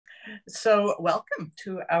So, welcome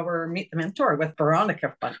to our Meet the Mentor with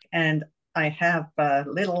Veronica Funk. And I have a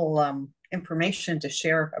little information to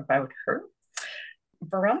share about her.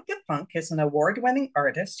 Veronica Funk is an award winning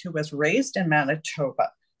artist who was raised in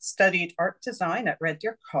Manitoba, studied art design at Red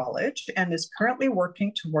Deer College, and is currently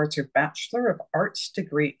working towards her Bachelor of Arts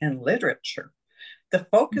degree in literature. The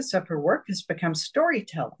focus of her work has become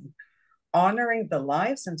storytelling, honoring the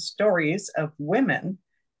lives and stories of women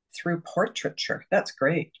through portraiture. That's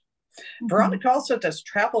great. Mhm. Veronica also does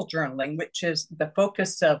travel journaling, which is the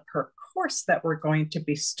focus of her course that we're going to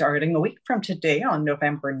be starting a week from today on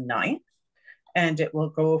November 9th, and it will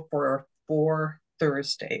go for 4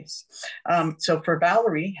 Thursdays. So for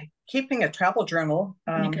Valerie, keeping a travel journal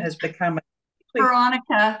Veronica. has become a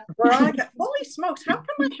Veronica. Veronica, holy smokes, how come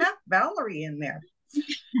I have Valerie in there?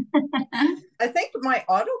 I think my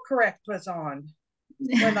autocorrect was on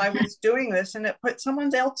when I was doing this and it put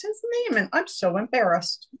someone else's name in. I'm so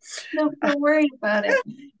embarrassed. No, don't worry about it.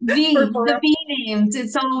 For The B names,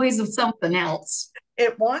 it's always of something else.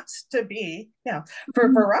 it wants to be, yeah.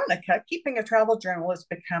 For Veronica, keeping a travel journal has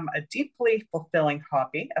become a deeply fulfilling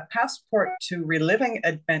hobby, a passport to reliving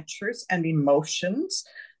adventures and emotions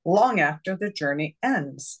long after the journey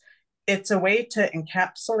ends. It's a way to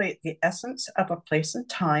encapsulate the essence of a place and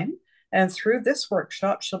time. And through this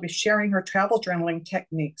workshop, she'll be sharing her travel journaling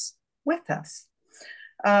techniques with us.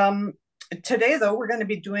 Um, Today, though, we're going to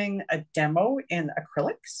be doing a demo in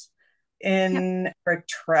acrylics. Yep. In her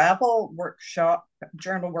travel workshop,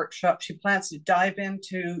 journal workshop, she plans to dive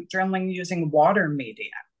into journaling using water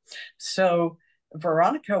media. So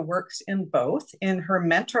Veronica works in both. In her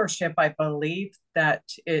mentorship, I believe that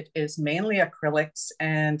it is mainly acrylics,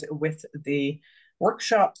 and with the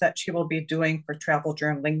workshop that she will be doing for travel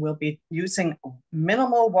journaling, we'll be using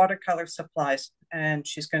minimal watercolor supplies, and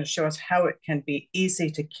she's going to show us how it can be easy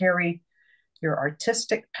to carry your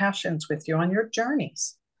artistic passions with you on your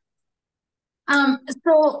journeys.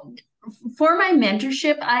 So for my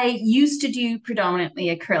mentorship, I used to do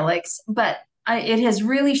predominantly acrylics, but it has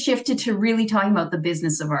really shifted to really talking about the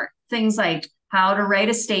business of art. Things like how to write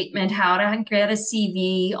a statement, how to get a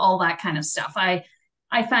CV, all that kind of stuff. I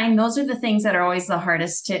find those are the things that are always the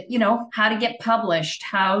hardest to, how to get published,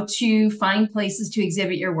 how to find places to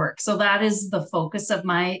exhibit your work. So that is the focus of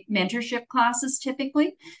my mentorship classes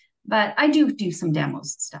typically. But I do some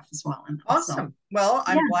demos and stuff as well. And so, Awesome. Well,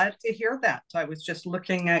 yeah. I'm glad to hear that. I was just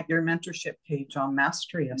looking at your mentorship page on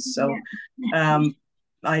Mastrius. So Yeah. um,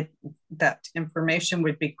 I that information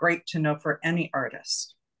would be great to know for any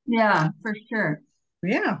artist. Yeah, for sure.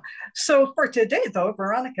 Yeah. So for today, though,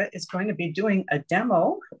 Veronica is going to be doing a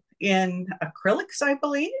demo in acrylics, I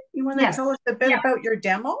believe. You want to Yes. tell us a bit Yeah. about your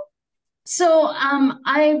demo? So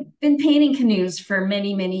I've been painting canoes for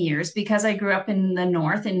many, many years because I grew up in the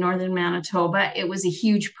north, in northern Manitoba. It was a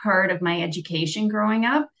huge part of my education growing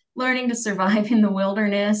up, learning to survive in the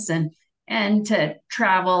wilderness and to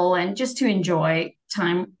travel and just to enjoy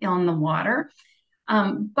time on the water.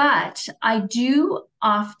 But I do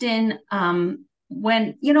often,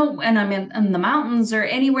 when I'm in the mountains or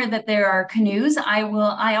anywhere that there are canoes, I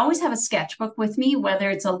always have a sketchbook with me,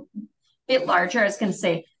 whether it's a bit larger. I was going to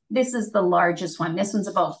say, this is the largest one. This one's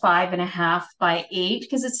about 5.5 by 8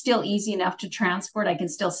 because it's still easy enough to transport. I can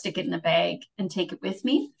still stick it in the bag and take it with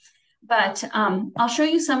me. But I'll show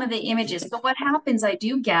you some of the images. So what happens, I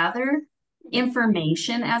do gather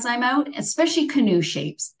information as I'm out, especially canoe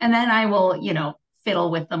shapes. And then I will,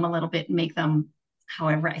 fiddle with them a little bit and make them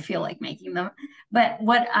however I feel like making them. But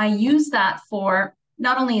what I use that for,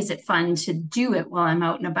 not only is it fun to do it while I'm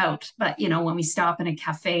out and about, but when we stop in a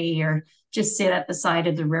cafe or just sit at the side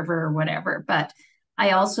of the river or whatever. But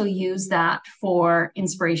I also use that for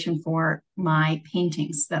inspiration for my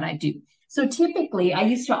paintings that I do. So typically I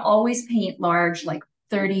used to always paint large, like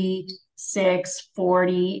 36,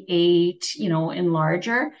 48, and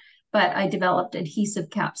larger, but I developed adhesive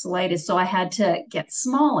capsulitis. So I had to get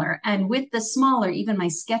smaller. And with the smaller, even my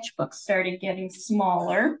sketchbook started getting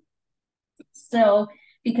smaller. So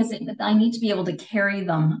because I need to be able to carry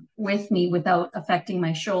them with me without affecting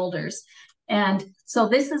my shoulders. And so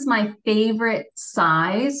this is my favorite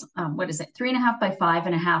size. What is it? 3.5 by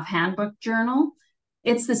 5.5 handbook journal.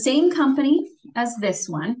 It's the same company as this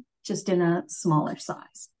one, just in a smaller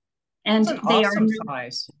size. And It's an they are awesome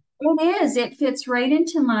size. it is. It fits right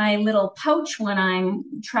into my little pouch when I'm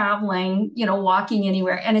traveling, walking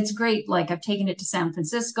anywhere. And it's great. Like I've taken it to San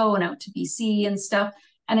Francisco and out to BC and stuff.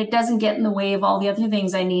 And it doesn't get in the way of all the other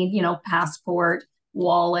things I need, passport,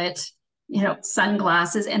 wallet,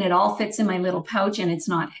 sunglasses, and it all fits in my little pouch and it's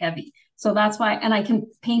not heavy. So that's why, and I can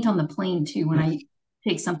paint on the plane too when I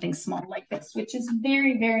take something small like this, which is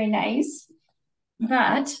very, very nice.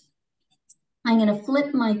 But I'm going to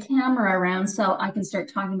flip my camera around so I can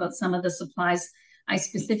start talking about some of the supplies I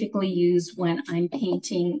specifically use when I'm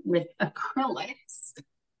painting with acrylics.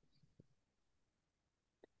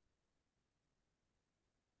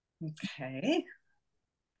 Okay.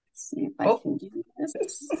 Let's see if I can do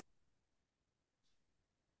this.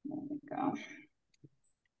 There we go.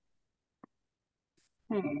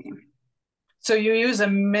 Okay. So you use a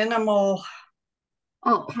minimal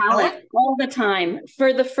palette all the time.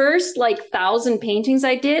 For the first 1,000 paintings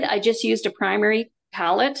I did, I just used a primary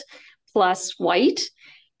palette plus white.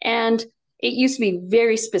 And it used to be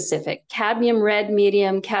very specific: cadmium red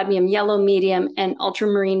medium, cadmium yellow medium, and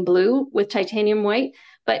ultramarine blue with titanium white.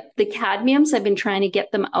 But the cadmiums, I've been trying to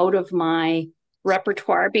get them out of my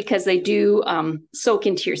repertoire because they do soak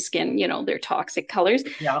into your skin, they're toxic colors.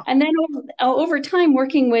 Yeah. And then over time,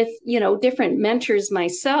 working with, different mentors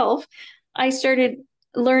myself, I started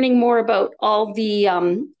learning more about all the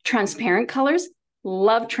transparent colors.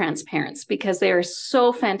 Love transparents because they are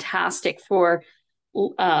so fantastic for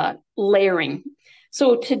layering.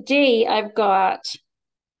 So today I've got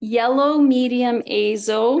yellow, medium,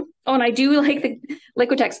 azo. Oh, and I do like the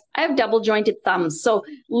Liquitex. I have double jointed thumbs. So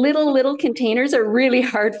little containers are really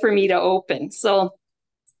hard for me to open. So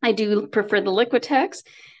I do prefer the Liquitex.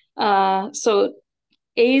 So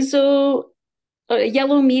azo,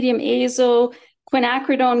 yellow, medium, azo,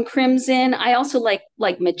 quinacridone, crimson. I also like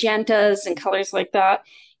magentas and colors like that.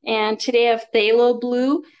 And today I have phthalo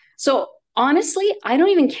blue. So honestly, I don't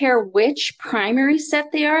even care which primary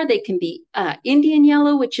set they are. They can be Indian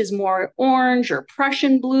yellow, which is more orange, or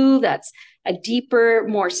Prussian blue, that's a deeper,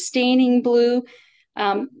 more staining blue.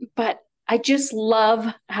 But I just love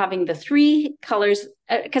having the three colors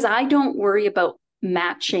because I don't worry about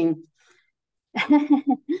matching.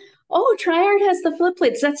 Oh, Triart has the flip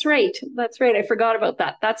lids. That's right. I forgot about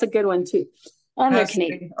that. That's a good one too. On their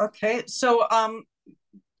Canadian. Okay. So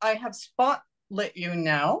I have spotlit you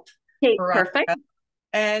now. Okay, perfect.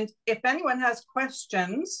 And if anyone has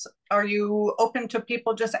questions, are you open to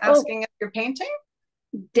people just asking if you're painting?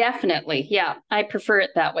 Definitely. Yeah, I prefer it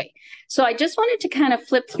that way. So I just wanted to kind of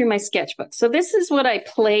flip through my sketchbook. So this is what I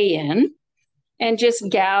play in and just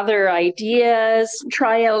gather ideas,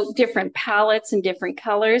 try out different palettes and different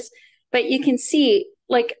colors. But you can see,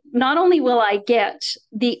 not only will I get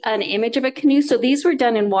an image of a canoe, so these were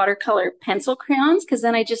done in watercolor pencil crayons, because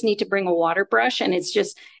then I just need to bring a water brush, and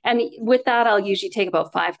and with that, I'll usually take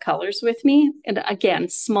about 5 colors with me. And again,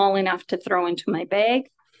 small enough to throw into my bag.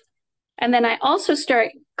 And then I also start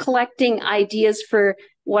collecting ideas for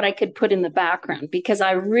what I could put in the background, because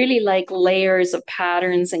I really like layers of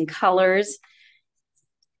patterns and colors.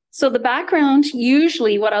 So the background,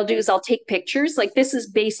 usually what I'll do is I'll take pictures. Like this is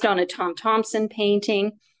based on a Tom Thompson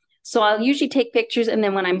painting. So I'll usually take pictures, and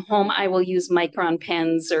then when I'm home, I will use micron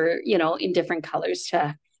pens or, in different colors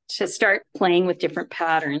to start playing with different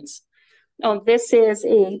patterns. Oh, this is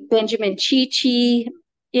a Benjamin Chichi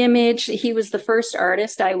image. He was the first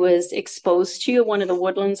artist I was exposed to, one of the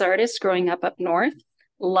Woodlands artists growing up north.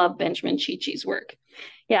 Love Benjamin Chichi's work.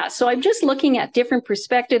 Yeah, so I'm just looking at different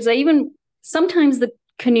perspectives. Sometimes the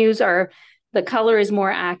canoes the color is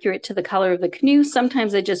more accurate to the color of the canoe.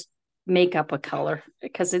 Sometimes I just make up a color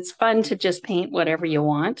because it's fun to just paint whatever you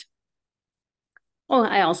want. Oh,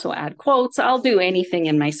 I also add quotes. I'll do anything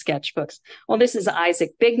in my sketchbooks. Well, this is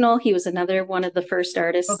Isaac Bignell. He was another one of the first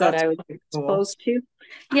artists that I was exposed to.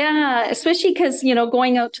 Yeah, especially because,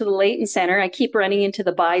 going out to the Leighton Center, I keep running into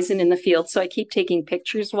the bison in the field. So I keep taking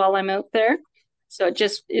pictures while I'm out there. So it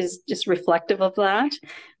just is just reflective of that.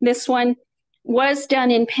 This one was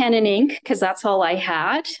done in pen and ink because that's all I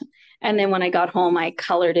had. And then when I got home, I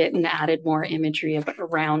colored it and added more imagery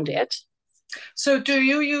around it. So do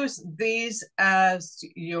you use these as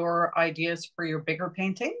your ideas for your bigger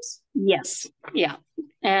paintings? Yes. Yeah.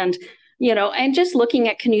 And, and just looking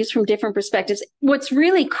at canoes from different perspectives. What's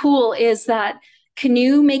really cool is that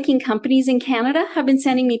canoe making companies in Canada have been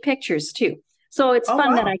sending me pictures too. So it's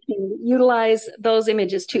fun that I can utilize those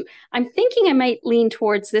images too. I'm thinking I might lean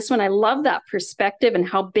towards this one. I love that perspective and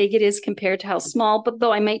how big it is compared to how small, but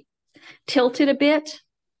though I might tilt it a bit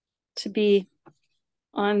to be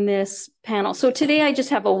on this panel. So today I just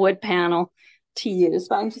have a wood panel to use,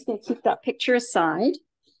 but I'm just going to keep that picture aside.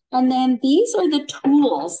 And then these are the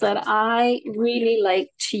tools that I really like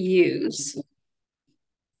to use.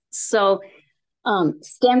 So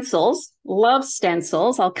stencils, love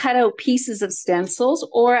stencils. I'll cut out pieces of stencils,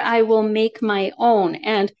 or I will make my own.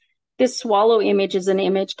 And this swallow image is an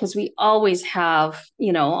image because we always have,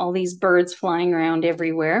 all these birds flying around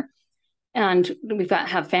everywhere. And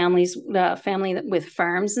have family with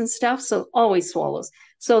farms and stuff. So always swallows.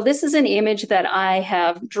 So this is an image that I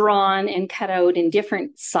have drawn and cut out in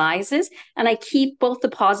different sizes. And I keep both the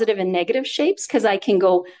positive and negative shapes because I can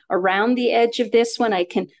go around the edge of this one. I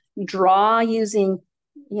can draw using,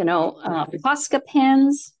 Posca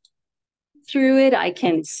pens through it. I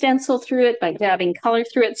can stencil through it by dabbing color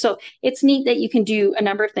through it. So it's neat that you can do a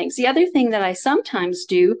number of things. The other thing that I sometimes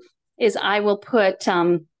do is I will put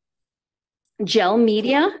gel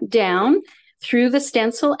media down through the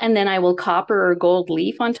stencil, and then I will copper or gold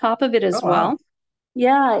leaf on top of it as well. Wow.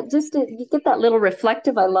 Yeah, just you get that little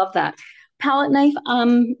reflective. I love that. Palette knife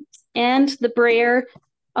and the brayer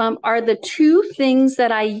are the two things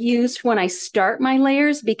that I use when I start my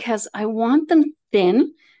layers, because I want them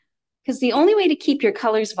thin, because the only way to keep your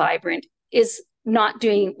colors vibrant is not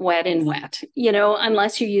doing wet and wet,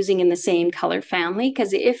 unless you're using in the same color family.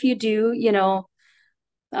 Because if you do,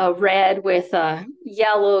 red with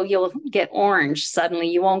yellow, you'll get orange suddenly.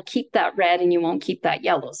 You won't keep that red and you won't keep that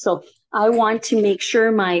yellow. So I want to make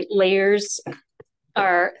sure my layers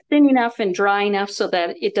are thin enough and dry enough so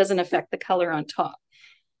that it doesn't affect the color on top.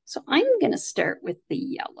 So I'm going to start with the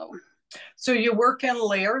yellow. So you work in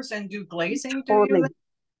layers and do glazing, do you?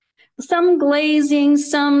 Some glazing,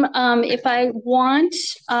 some if I want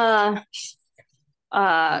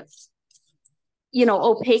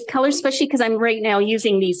opaque colors, especially because I'm right now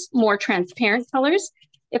using these more transparent colors.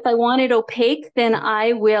 If I want it opaque, then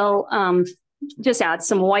I will just add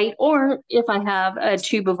some white, or if I have a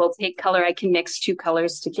tube of opaque color, I can mix two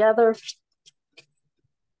colors together.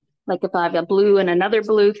 Like if I have a blue and another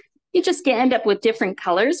blue, you just end up with different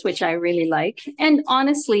colors, which I really like. And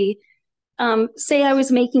honestly, say I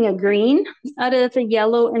was making a green out of the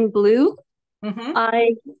yellow and blue,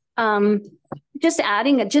 I just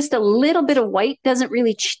adding just a little bit of white doesn't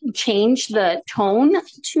really change the tone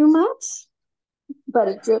too much, but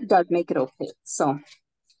it does make it okay. So,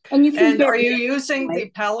 and are you using the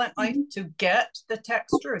palette knife to get the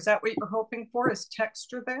texture? Is that what you're hoping for? Is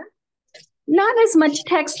texture there? Not as much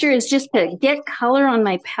texture as just to get color on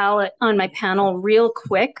my palette, on my panel real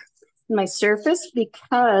quick, my surface,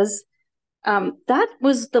 because that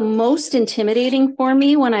was the most intimidating for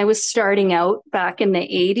me when I was starting out back in the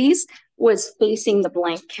 80s, was facing the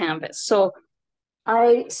blank canvas. So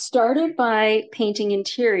I started by painting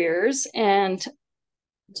interiors, and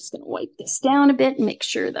I'm just going to wipe this down a bit and make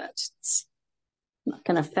sure that it's not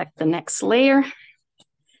going to affect the next layer.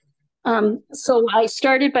 So I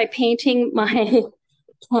started by painting my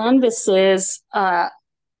canvases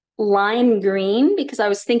lime green, because I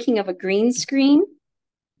was thinking of a green screen,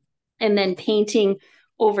 and then painting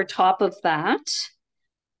over top of that.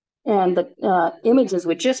 And the images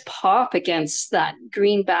would just pop against that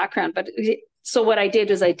green background. But so what I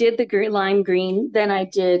did is I did the lime green, then I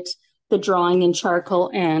did the drawing in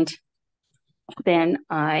charcoal, and then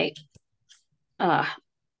I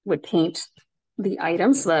would paint the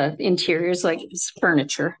items, the interiors, like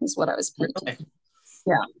furniture is what I was painting. Okay.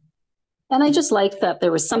 Yeah. And I just liked that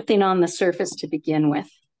there was something on the surface to begin with.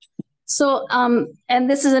 So, and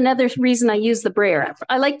this is another reason I use the brayer.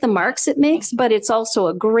 I like the marks it makes, but it's also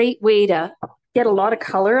a great way to get a lot of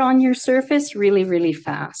color on your surface really, really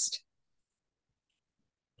fast.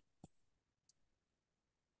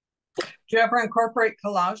 Do you ever incorporate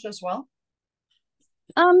collage as well?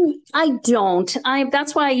 I don't.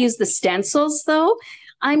 That's why I use the stencils, though.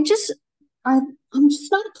 I'm just not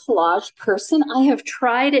a collage person. I have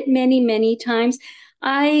tried it many, many times.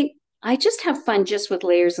 I just have fun just with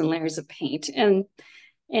layers and layers of paint, and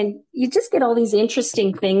you just get all these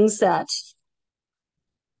interesting things that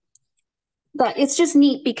it's just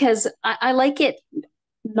neat, because I like it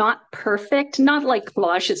not perfect, not like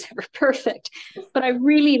collage is ever perfect, but I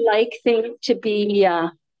really like things to be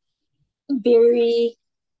very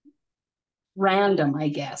random, I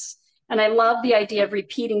guess. And I love the idea of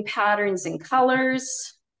repeating patterns and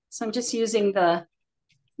colors. So I'm just using the,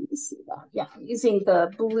 I'm using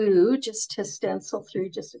the blue just to stencil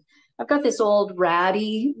through. I've got this old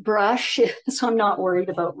ratty brush, so I'm not worried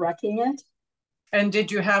about wrecking it. And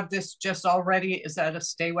did you have this just already? Is that a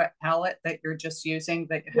Stay Wet palette that you're just using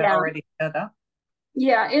that you had already set up?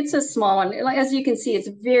 Yeah, it's a small one. As you can see, it's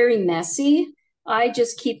very messy. I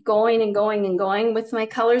just keep going and going and going with my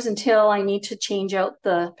colors until I need to change out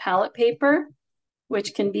the palette paper,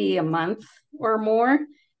 which can be a month or more.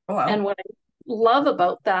 Oh, wow. And what I love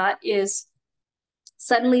about that is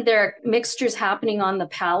suddenly there are mixtures happening on the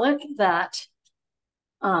palette that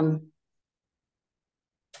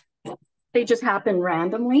they just happen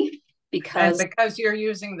randomly, because you're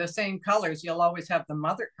using the same colors, you'll always have the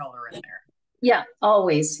mother color in there. Yeah,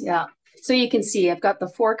 always. Yeah. So you can see I've got the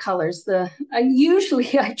 4 colors.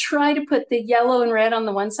 I try to put the yellow and red on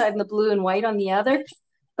the one side and the blue and white on the other.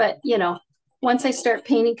 But, you know, once I start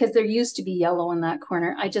painting, because there used to be yellow in that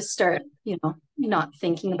corner, I just start, you know, not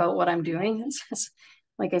thinking about what I'm doing. It's just,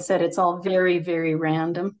 like I said, it's all very, very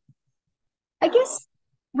random. I guess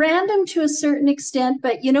random to a certain extent,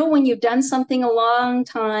 but you know, when you've done something a long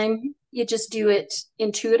time, you just do it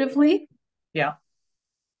intuitively. Yeah.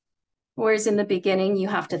 Whereas in the beginning, you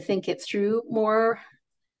have to think it through more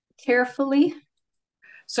carefully.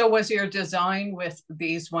 So was your design with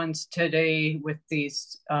these ones today, with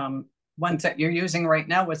these ones that you're using right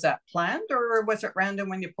now, was that planned or was it random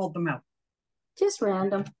when you pulled them out? Just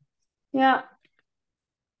random. Yeah.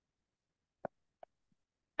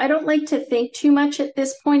 I don't like to think too much at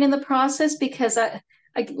this point in the process because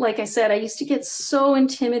like I said, I used to get so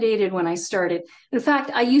intimidated when I started. In fact,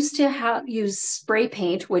 I used to use spray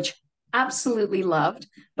paint, which absolutely loved,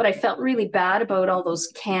 but I felt really bad about all those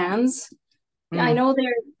cans. I know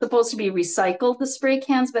they're supposed to be recycled, the spray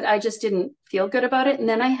cans, but I just didn't feel good about it. And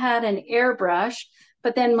then I had an airbrush,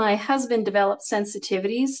 but then my husband developed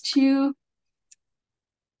sensitivities to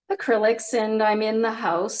acrylics and I'm in the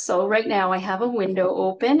house. So right now I have a window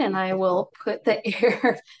open and I will put the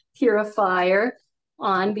air purifier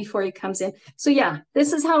on before he comes in. So yeah,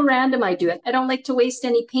 this is how random I do it. I don't like to waste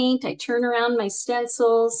any paint. I turn around my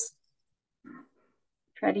stencils,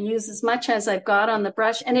 try to use as much as I've got on the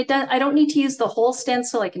brush. And I don't need to use the whole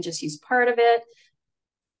stencil. I can just use part of it.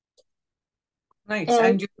 Nice.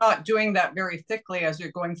 And you're not doing that very thickly as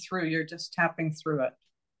you're going through. You're just tapping through it.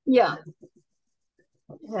 Yeah.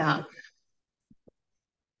 Yeah.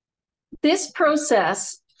 This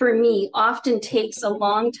process for me often takes a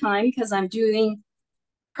long time because I'm doing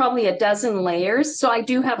probably a dozen layers. So I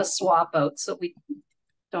do have a swap out so we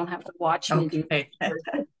don't have to watch me do it.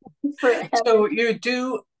 So you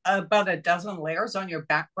do about a dozen layers on your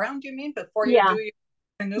background, you mean, before you do your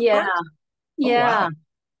canoe part? Yeah.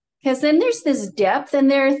 Because then there's this depth and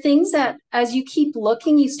there are things that as you keep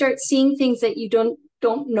looking, you start seeing things that you don't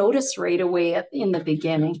notice right away in the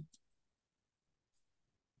beginning.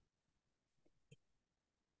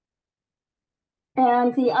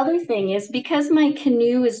 And the other thing is because my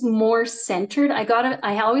canoe is more centered, I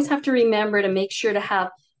always have to remember to make sure to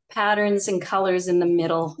have patterns and colors in the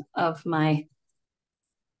middle of my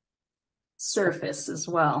surface as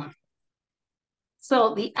well.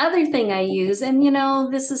 So the other thing I use, and you know,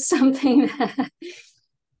 this is something that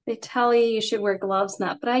they tell you should wear gloves,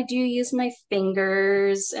 not, but I do use my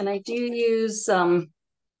fingers and I do use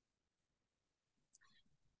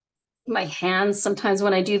my hands. Sometimes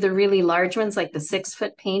when I do the really large ones, like the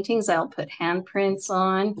 6-foot paintings, I'll put handprints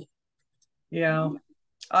on. Yeah.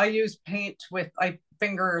 I use paint with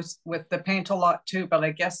fingers with the paint a lot too, but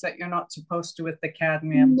I guess that you're not supposed to with the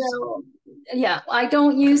cadmiums. No. Yeah, I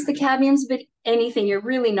don't use the cadmiums, but anything you're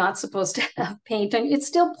really not supposed to have paint on. It's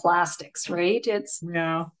still plastics, right? It's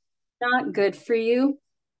not good for you.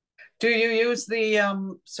 Do you use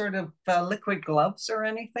the sort of liquid gloves or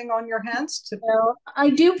anything on your hands? No, I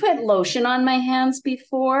do put lotion on my hands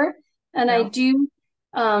before, and I do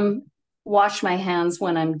wash my hands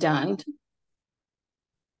when I'm done.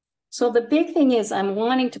 So the big thing is I'm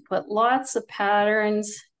wanting to put lots of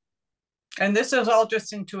patterns. And this is all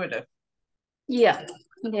just intuitive. Yeah.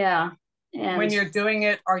 Yeah. And when you're doing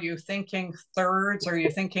it, are you thinking thirds? Are you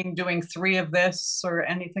thinking doing 3 of this or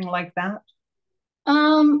anything like that?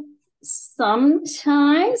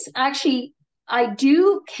 Sometimes actually I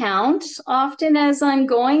do count often as I'm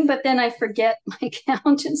going, but then I forget my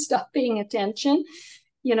count and stop paying attention,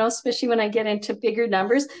 you know, especially when I get into bigger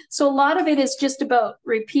numbers. So a lot of it is just about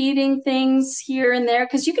repeating things here and there,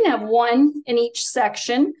 because you can have 1 in each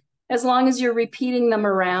section as long as you're repeating them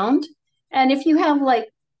around. And if you have like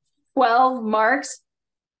 12 marks,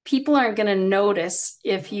 people aren't going to notice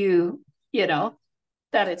if you know,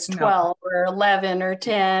 that it's 12 or 11 or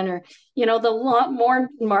 10 or, you know, the lot more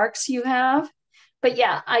marks you have. But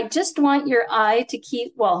yeah, I just want your eye to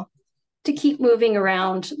keep moving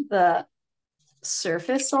around the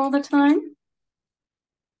surface all the time.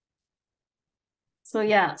 So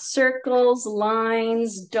yeah, circles,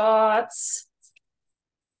 lines, dots.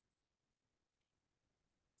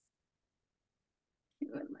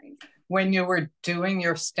 When you were doing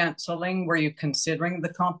your stenciling, were you considering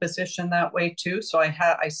the composition that way too? So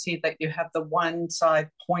I see that you have the one side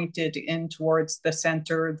pointed in towards the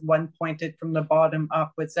center, one pointed from the bottom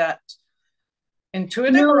up. Was that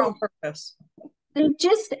intuitive or on purpose?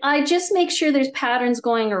 I just make sure there's patterns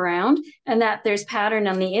going around and that there's pattern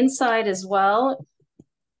on the inside as well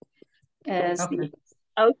as the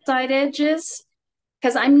outside edges,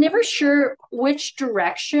 because I'm never sure which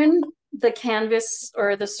direction the canvas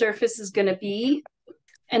or the surface is going to be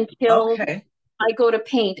until I go to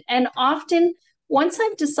paint. And often once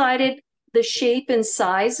I've decided the shape and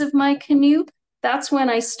size of my canoe, that's when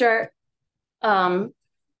I start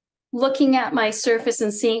looking at my surface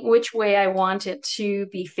and seeing which way I want it to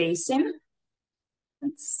be facing.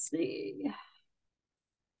 Let's see.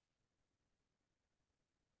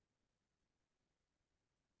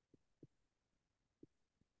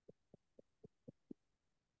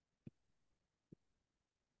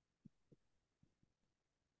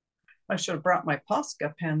 I should have brought my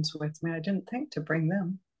Posca pens with me. I didn't think to bring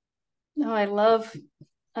them. No, I love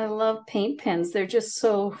paint pens. They're just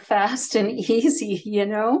so fast and easy, you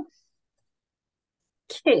know?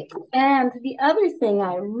 Okay, and the other thing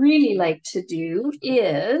I really like to do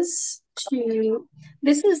is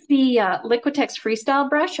this is the Liquitex Freestyle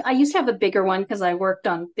brush. I used to have a bigger one because I worked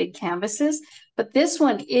on big canvases, but this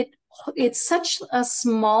one, it's such a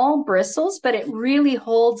small bristles, but it really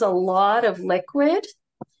holds a lot of liquid.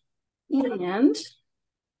 And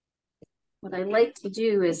what I like to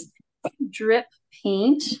do is drip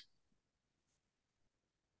paint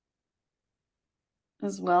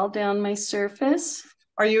as well down my surface.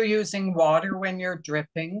 Are you using water when you're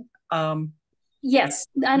dripping? Yes.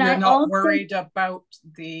 And you're not worried about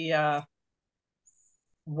the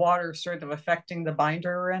water sort of affecting the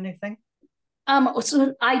binder or anything?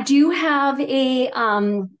 So I do have a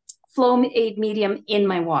flow aid medium in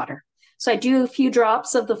my water. So I do a few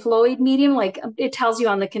drops of the flow aid medium, like it tells you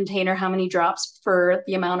on the container how many drops for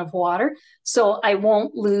the amount of water. So I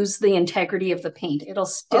won't lose the integrity of the paint. It'll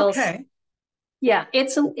still, okay. Yeah,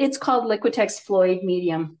 it's called Liquitex flow aid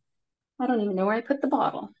medium. I don't even know where I put the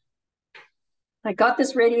bottle. I got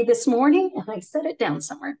this ready this morning and I set it down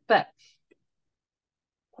somewhere, but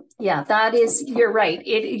yeah, that is, you're right.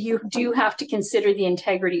 You do have to consider the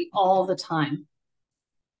integrity all the time.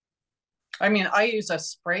 I mean, I use a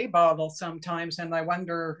spray bottle sometimes, and I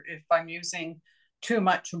wonder if I'm using too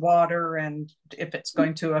much water and if it's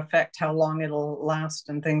going to affect how long it'll last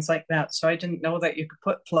and things like that. So I didn't know that you could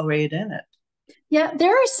put flow aid in it. Yeah,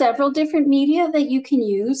 there are several different media that you can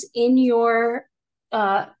use in your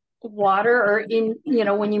water or in,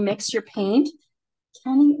 when you mix your paint.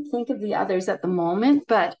 Can't even think of the others at the moment,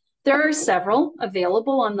 but there are several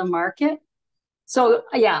available on the market. So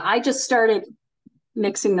yeah, I just started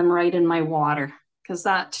mixing them right in my water because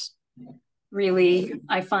that really,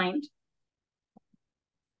 I find,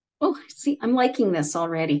 oh, see, I'm liking this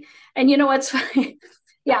already. And you know what's funny?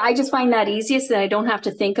 Yeah, I just find that easiest, that I don't have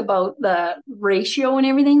to think about the ratio and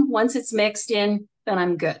everything. Once it's mixed in, then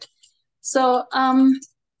I'm good. So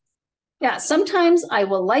yeah, sometimes I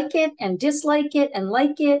will like it and dislike it and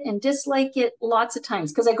like it and dislike it lots of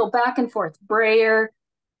times because I go back and forth. Brayer,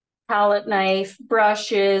 palette knife,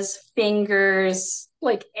 brushes, fingers,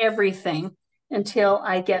 like everything until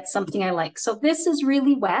I get something I like. So this is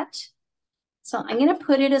really wet. So I'm going to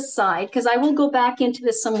put it aside because I will go back into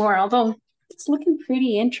this some more, although it's looking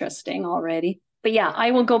pretty interesting already. But yeah,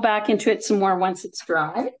 I will go back into it some more once it's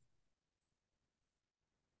dry.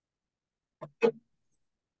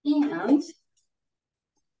 And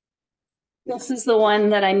this is the one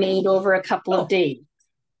that I made over a couple of days.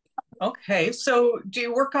 Okay, so do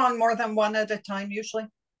you work on more than one at a time usually?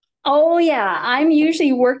 Oh yeah, I'm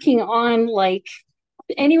usually working on like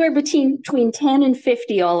anywhere between 10 and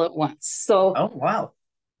 50 all at once. So oh wow.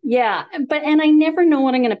 Yeah, and I never know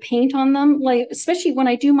what I'm going to paint on them. Like especially when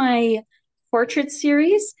I do my portrait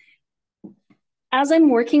series, as I'm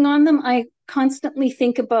working on them, I constantly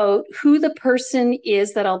think about who the person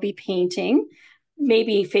is that I'll be painting.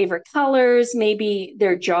 Maybe favorite colors, maybe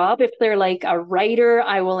their job. If they're like a writer,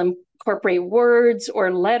 I will incorporate words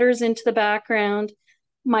or letters into the background.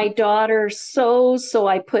 My daughter sews, so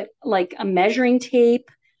I put like a measuring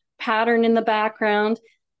tape pattern in the background.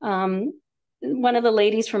 One of the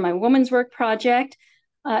ladies from my woman's work project,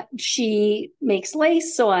 she makes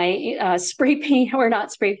lace, so I spray paint, or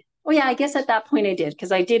not spray. Oh yeah, I guess at that point I did,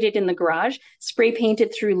 because I did it in the garage, spray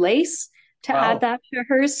painted through lace to add that to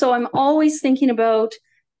hers. So I'm always thinking about,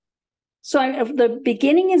 the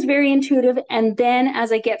beginning is very intuitive. And then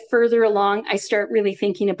as I get further along, I start really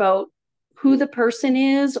thinking about who the person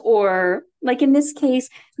is, or like in this case,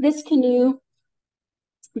 this canoe,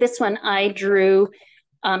 this one I drew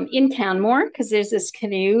in Canmore, because there's this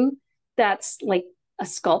canoe that's like a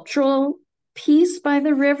sculptural piece by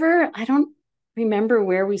the river. I don't remember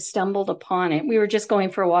where we stumbled upon it. We were just going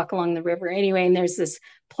for a walk along the river anyway, and there's this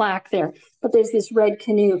plaque there, but there's this red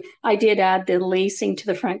canoe. I did add the lacing to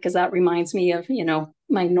the front because that reminds me of,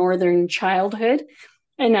 my northern childhood.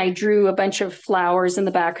 And I drew a bunch of flowers in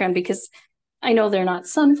the background because I know they're not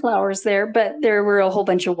sunflowers there, but there were a whole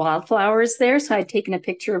bunch of wildflowers there. So I'd taken a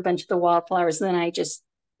picture of a bunch of the wildflowers, and then I just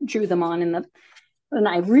drew them on And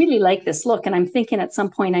I really like this look. And I'm thinking at some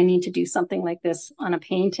point I need to do something like this on a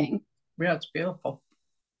painting. Yeah, it's beautiful.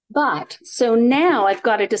 But so now I've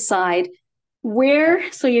got to decide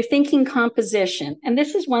where, so you're thinking composition. And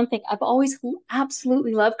this is one thing I've always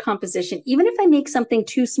absolutely loved composition. Even if I make something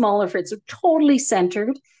too small, or if it's totally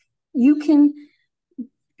centered, you can,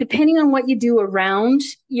 depending on what you do around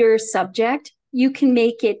your subject, you can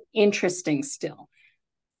make it interesting still.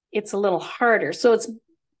 It's a little harder. So it's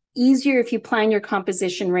easier if you plan your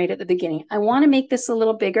composition right at the beginning. I want to make this a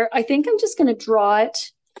little bigger. I think I'm just going to draw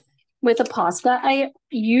it with a Posca. I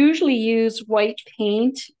usually use white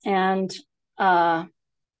paint and a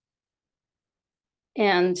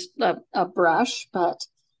brush, but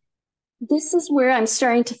this is where I'm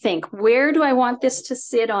starting to think, where do I want this to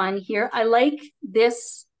sit on here? I like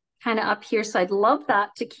this kind of up here, so I'd love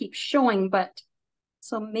that to keep showing, but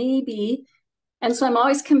so maybe, and so I'm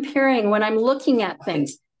always comparing when I'm looking at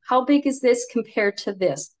things, how big is this compared to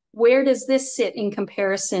this? Where does this sit in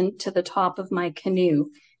comparison to the top of my canoe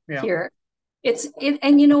here?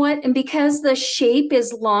 And you know what? And because the shape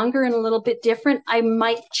is longer and a little bit different, I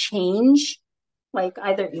might change, like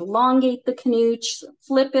either elongate the canoe,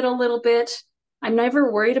 flip it a little bit. I'm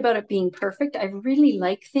never worried about it being perfect. I really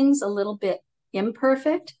like things a little bit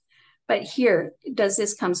imperfect. But here, does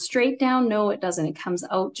this come straight down? No, it doesn't. It comes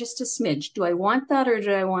out just a smidge. Do I want that, or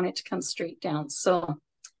do I want it to come straight down? So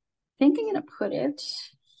I think I'm going to put it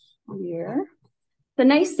here. The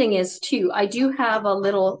nice thing is, too, I do have a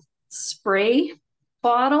little spray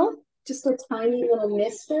bottle, just a tiny little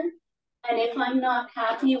mister. And if I'm not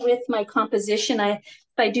happy with my composition, if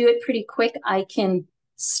I do it pretty quick, I can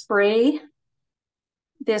spray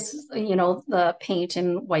this, the paint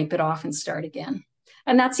and wipe it off and start again.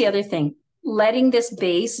 And that's the other thing. Letting this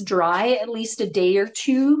base dry at least a day or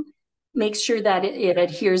two makes sure that it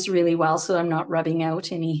adheres really well, so I'm not rubbing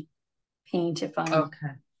out any paint if I'm... Okay.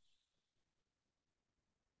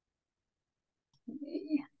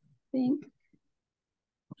 I think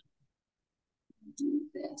do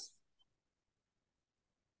this.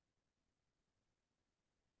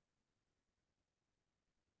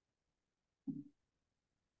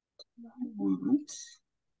 I want...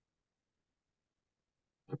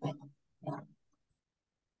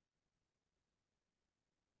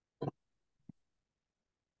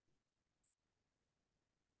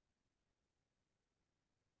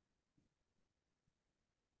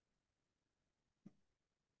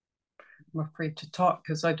 I'm afraid to talk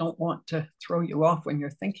because I don't want to throw you off when you're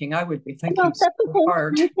thinking. I would be thinking so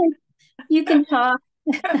hard. You can talk.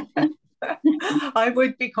 I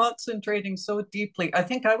would be concentrating so deeply. I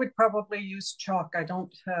think I would probably use chalk.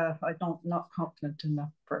 Not confident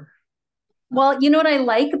enough for. Well, you know what I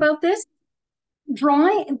like about this?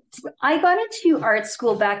 Drawing. I got into art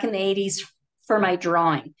school back in the 80s for my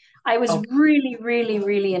drawing. I was really, really,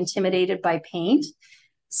 really intimidated by paint.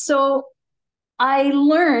 So I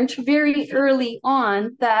learned very early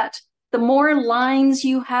on that the more lines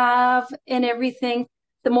you have and everything,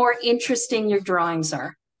 the more interesting your drawings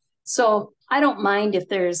are. So I don't mind if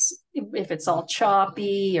it's all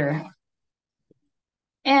choppy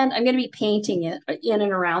and I'm going to be painting it in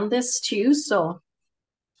and around this too, so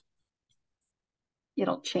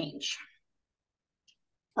it'll change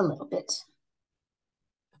a little bit.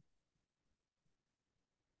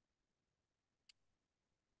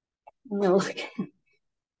 Look.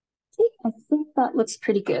 I think that looks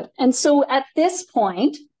pretty good. And so at this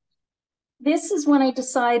point, this is when I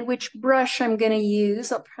decide which brush I'm going to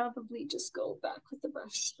use. I'll probably just go back with the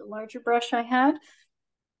larger brush I had.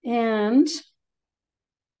 And,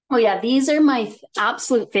 oh yeah, these are my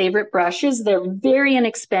absolute favorite brushes. They're very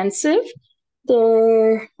inexpensive.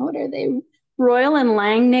 They're, what are they? Royal and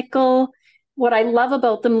Langnickel. What I love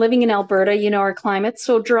about them, living in Alberta, our climate's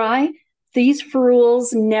so dry, these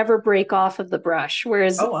ferrules never break off of the brush,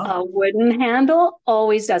 whereas a wooden handle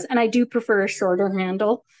always does. And I do prefer a shorter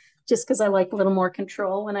handle just because I like a little more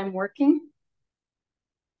control when I'm working.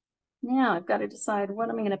 Now I've got to decide what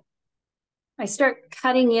I'm going to... I start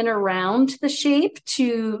cutting in around the shape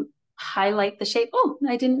to highlight the shape. Oh,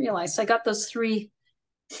 I didn't realize. So I got those three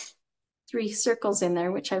circles in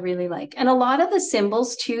there, which I really like. And a lot of the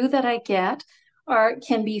symbols too that I get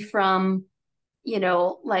can be from,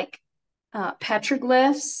 like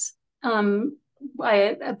petroglyphs, the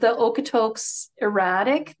Okotoks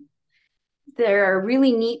erratic. There are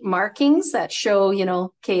really neat markings that show,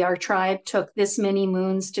 okay, our tribe took this many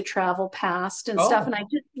moons to travel past and stuff. And I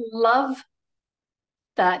just love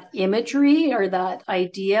that imagery or that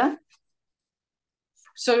idea.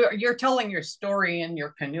 So you're telling your story in your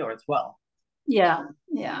canoe as well. Yeah,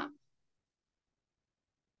 yeah.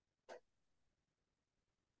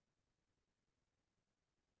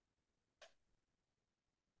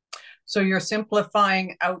 So you're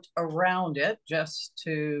simplifying out around it just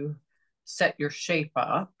to set your shape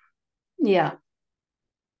up. Yeah.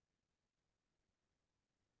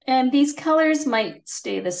 And these colors might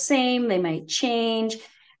stay the same, they might change.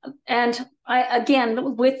 And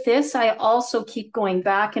again, with this, I also keep going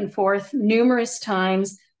back and forth numerous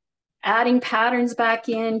times, adding patterns back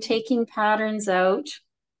in, taking patterns out.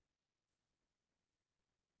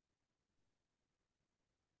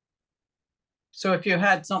 So if you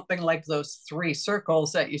had something like those 3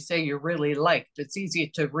 circles that you say you really liked, it's easy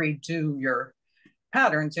to redo your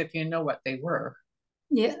patterns if you know what they were.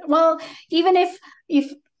 Yeah, well, even if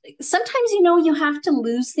sometimes, you have to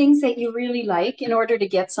lose things that you really like in order to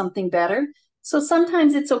get something better. So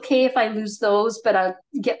sometimes it's okay if I lose those, but I'll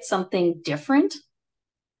get something different.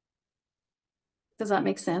 Does that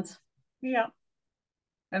make sense? Yeah.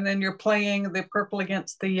 And then you're playing the purple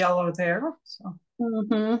against the yellow there. So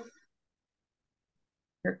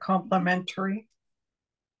you're complementary.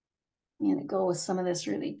 I'm going to go with some of this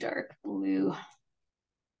really dark blue.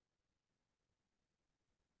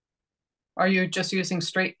 Are you just using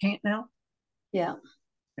straight paint now? Yeah.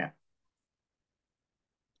 Yeah.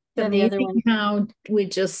 Then the other one, how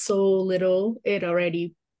with just so little, it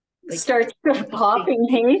already starts popping,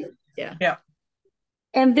 hey? Yeah. Yeah.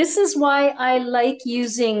 And this is why I like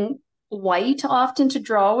using white often to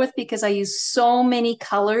draw with, because I use so many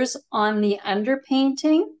colors on the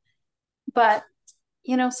underpainting. But,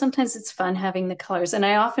 sometimes it's fun having the colors. And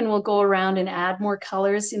I often will go around and add more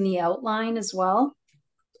colors in the outline as well.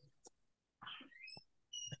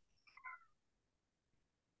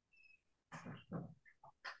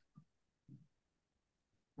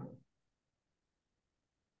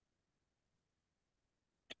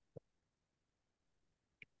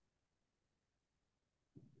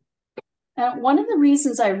 One of the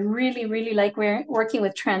reasons I really, really like working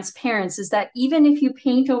with transparents is that even if you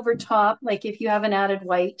paint over top, like if you have an added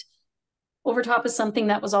white over top of something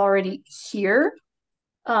that was already here,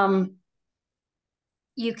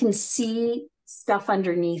 you can see stuff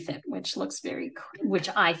underneath it, which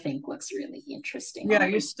I think looks really interesting. Yeah,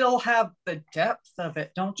 you still have the depth of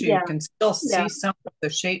it, don't you? Yeah. You can still see some of the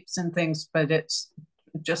shapes and things, but it's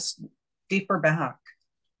just deeper back.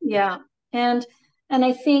 Yeah. And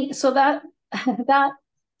I think so that's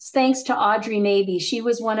thanks to Audrey Maybe. She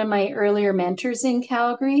was one of my earlier mentors in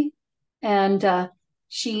Calgary. And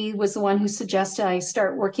she was the one who suggested I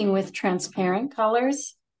start working with transparent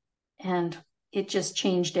colors. And it just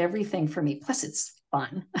changed everything for me. Plus, it's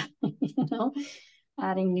fun,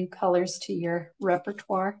 adding new colors to your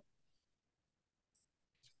repertoire.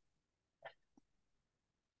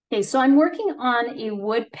 Okay, so I'm working on a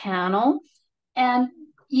wood panel. And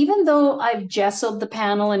even though I've gessoed the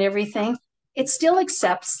panel and everything, it still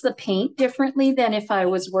accepts the paint differently than if I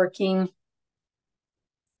was working,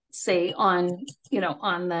 say, on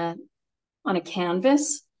a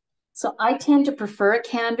canvas. So I tend to prefer a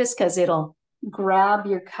canvas because it'll grab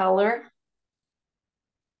your color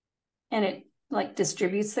and it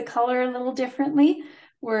distributes the color a little differently.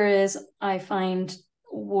 Whereas I find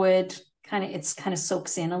wood kind of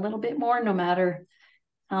soaks in a little bit more, no matter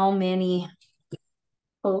how many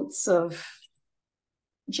coats of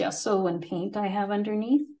gesso and paint I have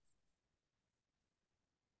underneath.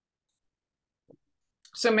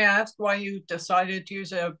 So may I ask why you decided to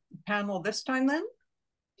use a panel this time then?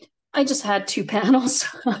 I just had 2 panels.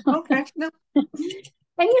 Okay. No.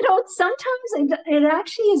 And sometimes it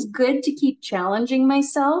actually is good to keep challenging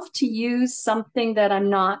myself to use something that I'm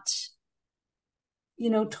not,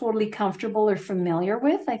 totally comfortable or familiar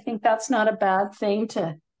with. I think that's not a bad thing,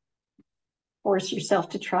 to force yourself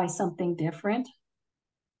to try something different.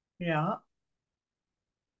 Yeah.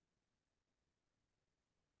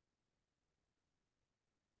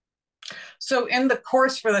 So in the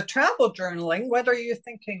course for the travel journaling, what are you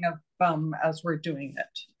thinking of as we're doing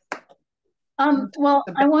it? Well,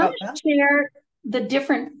 I want to share the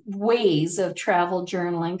different ways of travel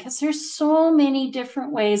journaling, because there's so many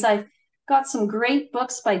different ways. I've got some great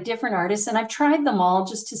books by different artists, and I've tried them all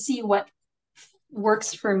just to see what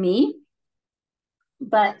works for me.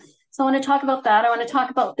 So I want to talk about that. I want to talk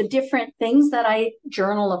about the different things that I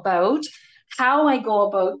journal about, how I go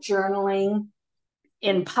about journaling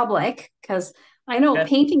in public, because I know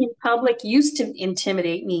painting in public used to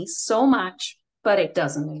intimidate me so much, but it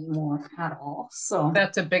doesn't anymore at all. So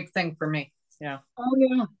that's a big thing for me. Yeah. Oh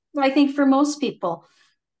yeah. I think for most people.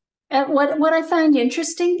 And what I find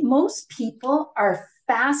interesting, most people are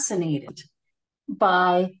fascinated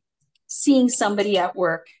by seeing somebody at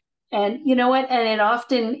work. And you know what? And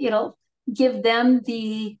it'll give them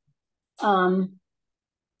the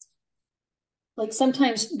Like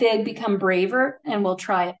sometimes they become braver and will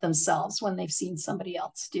try it themselves when they've seen somebody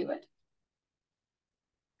else do it.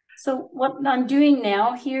 So what I'm doing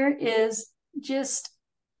now here is just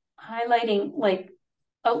highlighting, like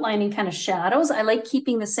outlining kind of shadows. I like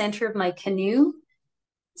keeping the center of my canoe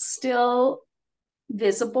still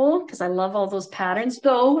visible because I love all those patterns,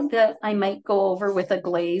 though that I might go over with a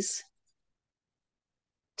glaze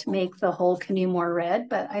to make the whole canoe more red,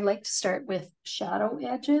 but I like to start with shadow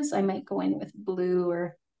edges. I might go in with blue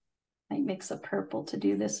or might mix a purple to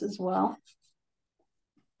do this as well.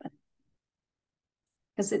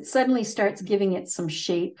 Because it suddenly starts giving it some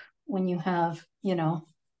shape when you have, you know,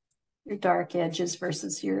 your dark edges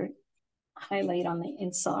versus your highlight on the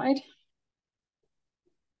inside.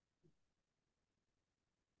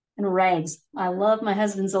 And rags. I love my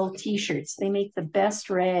husband's old t-shirts. They make the best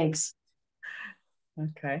rags.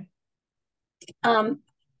 Okay.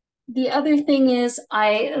 The other thing is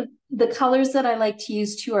the colors that I like to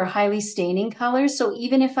use too are highly staining colors. So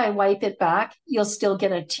even if I wipe it back, you'll still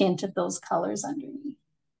get a tint of those colors underneath.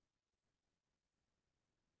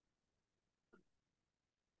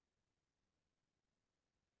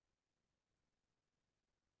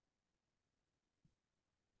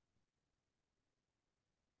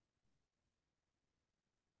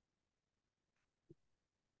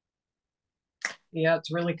 Yeah,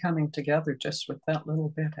 it's really coming together just with that little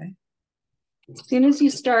bit, eh? As soon as you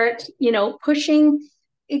start, you know, pushing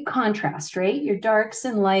a contrast, right? Your darks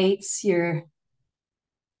and lights, your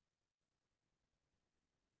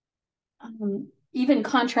even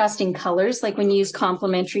contrasting colors, like when you use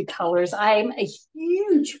complementary colors. I'm a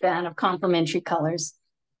huge fan of complementary colors.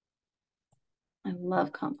 I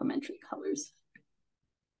love complementary colors.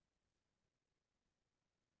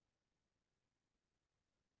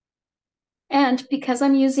 And because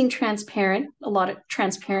I'm using a lot of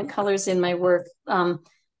transparent colors in my work,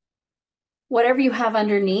 whatever you have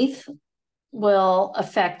underneath will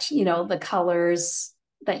affect, you know, the colors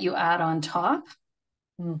that you add on top,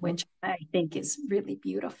 which I think is really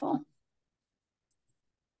beautiful.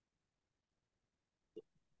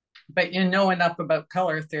 But you know enough about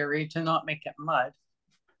color theory to not make it mud.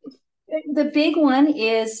 The big one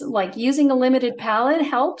is like using a limited palette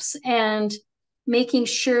helps, and making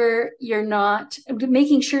sure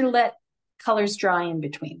to let colors dry in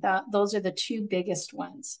between. Those are the two biggest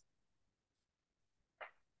ones.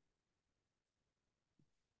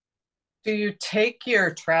 Do you take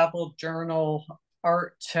your travel journal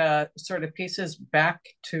art sort of pieces back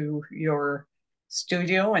to your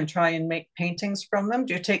studio and try and make paintings from them?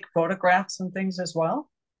 Do you take photographs and things as well?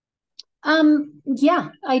 Yeah,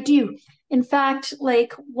 I do. In fact,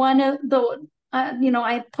 like one of the, you know,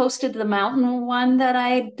 I posted the mountain one that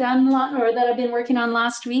I'd done or that I've been working on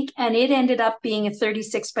last week, and it ended up being a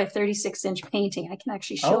 36 by 36 inch painting. I can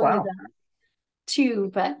actually show you that too,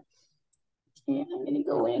 but yeah, I'm going to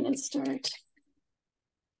go in and start.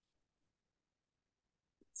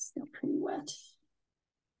 It's still pretty wet.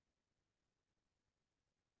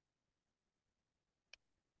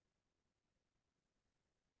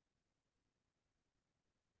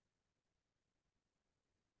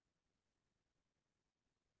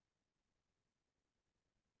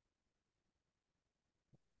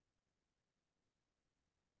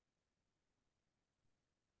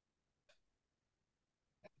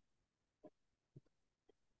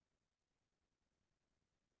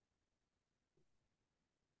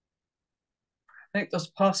 I think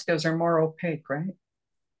those Poscas are more opaque, right?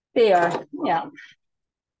 They are, yeah.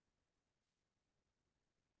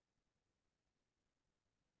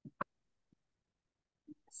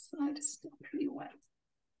 Side is still pretty wet.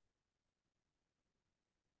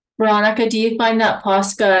 Veronica, do you find that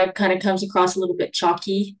Posca kind of comes across a little bit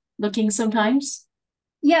chalky looking sometimes?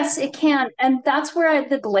 Yes, it can. And that's where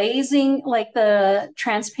the glazing, like the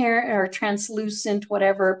transparent or translucent,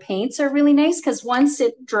 whatever paints are really nice, because once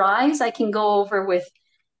it dries, I can go over with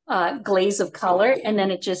glaze of color, and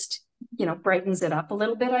then it just, you know, brightens it up a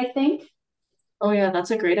little bit, I think. Oh yeah,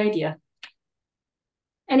 that's a great idea.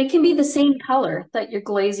 And it can be the same color that you're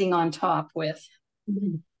glazing on top with.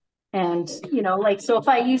 And, you know, like, so if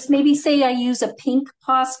I maybe say I use a pink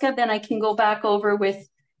Posca, then I can go back over with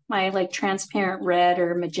my like transparent red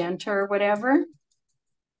or magenta or whatever.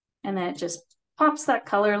 And that just pops that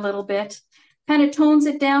color a little bit, kind of tones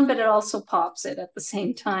it down, but it also pops it at the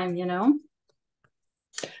same time, you know?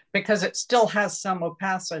 Because it still has some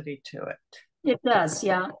opacity to it. It does,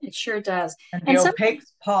 yeah, it sure does. And the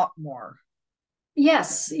opaques pop more.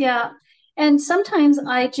 Yes, yeah. And sometimes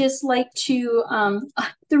I just like to,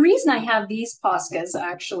 the reason I have these Poscas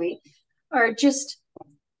actually are just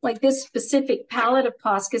like this specific palette of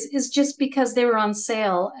Poscas is just because they were on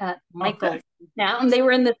sale at Michael's. Okay. Now, and they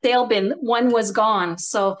were in the sale bin. One was gone,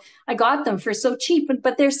 so I got them for so cheap.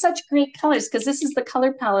 But they're such great colors because this is the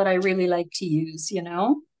color palette I really like to use. You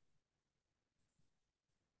know,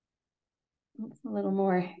 it's a little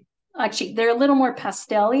more. Actually, they're a little more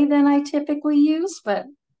pastel-y than I typically use, but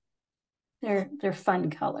they're fun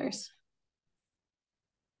colors.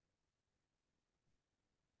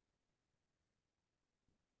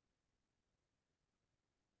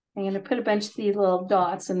 I'm going to put a bunch of these little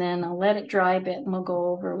dots and then I'll let it dry a bit and we'll go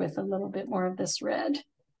over with a little bit more of this red.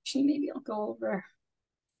 Actually, maybe I'll go over,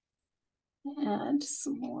 add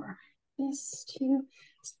some more this too.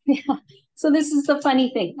 Yeah. So this is the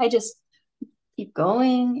funny thing. I just keep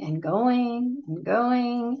going and going and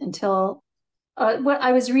going until what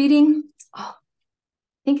I was reading. Oh,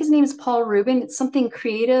 I think his name is Paul Rubin. It's something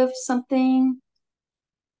creative, something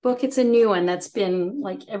book. It's a new one that's been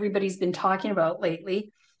like everybody's been talking about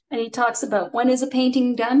lately. And he talks about when is a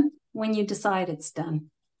painting done? When you decide it's done,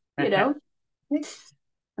 you know?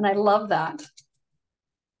 And I love that.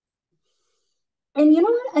 And you know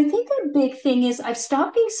what? I think a big thing is I've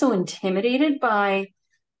stopped being so intimidated by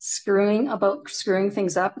screwing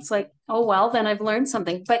things up. It's like, oh, well, then I've learned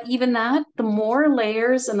something. But even that, the more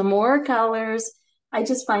layers and the more colors, I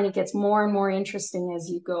just find it gets more and more interesting as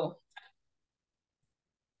you go.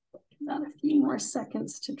 Got a few more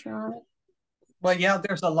seconds to draw it. Well, yeah,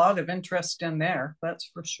 there's a lot of interest in there, that's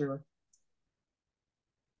for sure.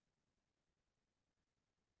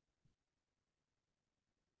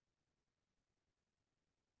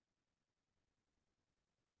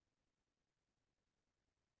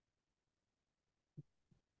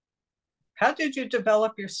 How did you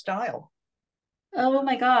develop your style? Oh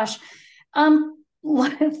my gosh.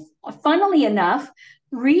 Funnily enough,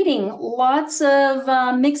 reading lots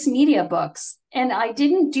of mixed media books. And I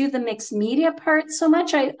didn't do the mixed media part so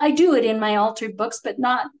much. I do it in my altered books, but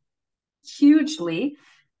not hugely.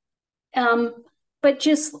 But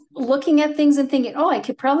just looking at things and thinking, oh, I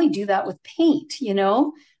could probably do that with paint, you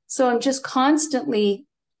know? So I'm just constantly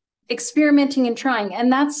experimenting and trying. And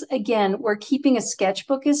that's, again, where keeping a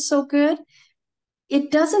sketchbook is so good.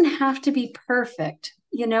 It doesn't have to be perfect,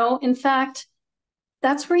 you know? In fact,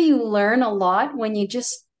 that's where you learn a lot when you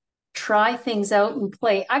just try things out and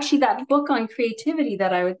play. Actually, that book on creativity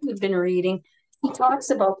that I've been reading, he talks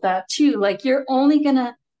about that too. Like you're only going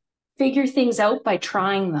to figure things out by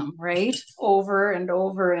trying them, right? Over and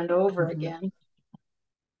over and over again.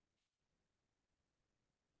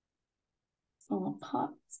 So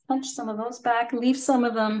I'll punch some of those back, leave some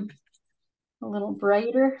of them a little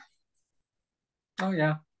brighter. Oh,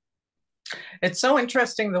 yeah. It's so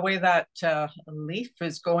interesting the way that leaf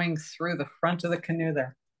is going through the front of the canoe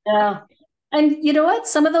there. Yeah. And you know what?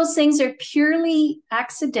 Some of those things are purely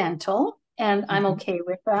accidental, and I'm okay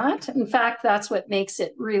with that. In fact, that's what makes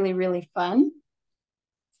it really, really fun.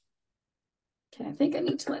 Okay, I think I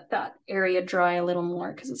need to let that area dry a little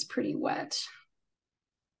more because it's pretty wet.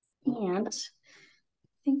 And I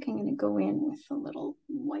think I'm going to go in with a little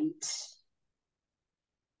white.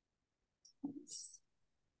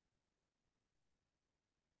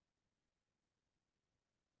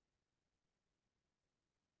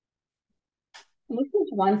 This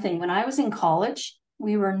is one thing. When I was in college,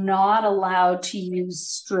 we were not allowed to use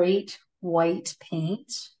straight white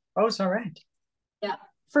paint. Oh, it's all right. Yeah.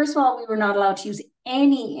 First of all, we were not allowed to use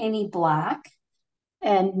any black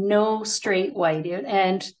and no straight white.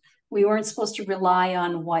 And we weren't supposed to rely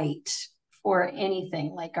on white for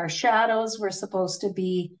anything. Like our shadows were supposed to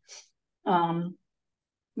be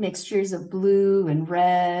mixtures of blue and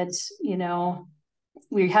red, you know.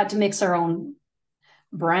 We had to mix our own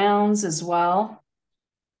browns as well.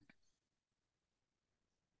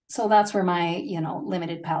 So that's where my, you know,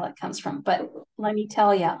 limited palette comes from. But let me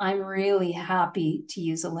tell you, I'm really happy to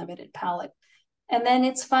use a limited palette. And then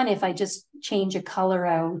it's fun if I just change a color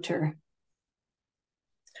out or.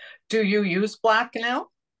 Do you use black now?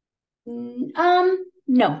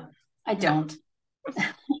 No, I don't.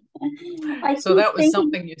 So that was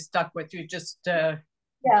something you stuck with. You just yeah.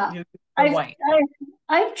 used the white.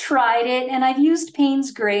 I've tried it and I've used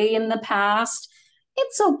Payne's Gray in the past.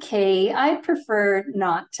 It's okay. I prefer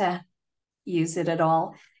not to use it at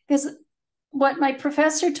all because what my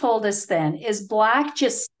professor told us then is black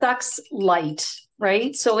just sucks light,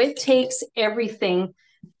 right? So it takes everything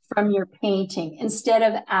from your painting instead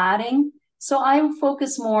of adding. So I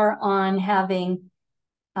focus more on having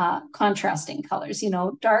contrasting colors, you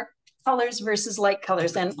know, dark colors versus light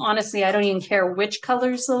colors. And honestly, I don't even care which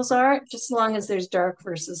colors those are, just as long as there's dark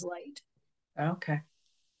versus light. Okay.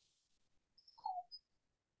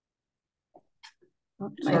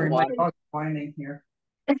 Sorry, my dog's whining here.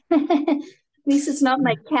 At least it's not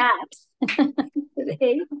my cat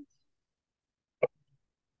today.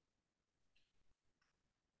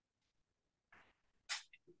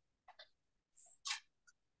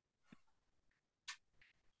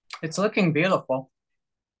 It's looking beautiful.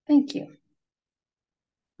 Thank you.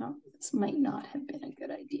 Oh, this might not have been a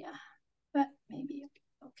good idea, but maybe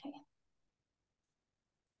okay.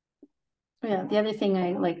 Yeah, the other thing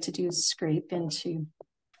I like to do is scrape into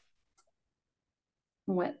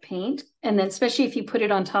wet paint. And then especially if you put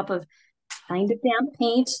it on top of kind of damp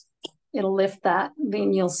paint, it'll lift that.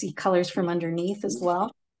 Then you'll see colors from underneath as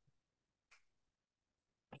well.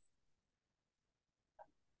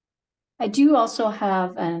 I do also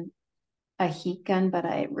have a heat gun, but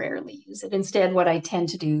I rarely use it. Instead, what I tend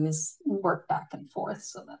to do is work back and forth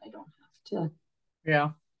so that I don't have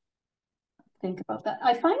to think about that.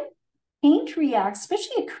 I find paint reacts,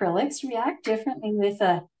 especially acrylics, react differently with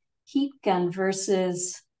a heat gun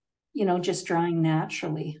versus, you know, just drying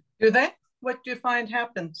naturally. Do they? What do you find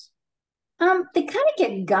happens? They kind of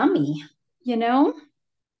get gummy, you know?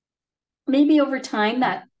 Maybe over time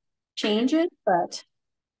that changes, but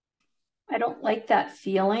I don't like that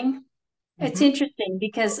feeling. It's interesting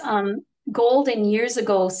because Golden years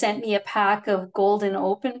ago sent me a pack of Golden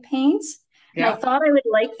Open paints. And I thought I would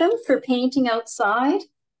like them for painting outside.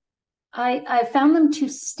 I found them too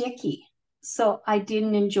sticky, so I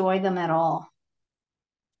didn't enjoy them at all.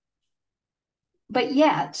 But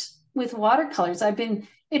yet, with watercolors,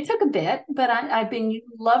 it took a bit, but I've been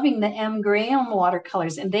loving the M. Graham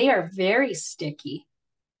watercolors, and they are very sticky.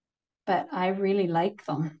 But I really like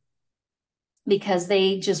them because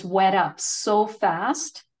they just wet up so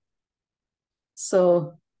fast.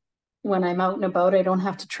 So when I'm out and about, I don't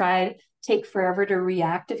have to take forever to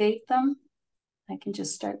reactivate them. I can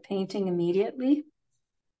just start painting immediately.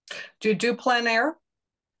 Do you do plein air?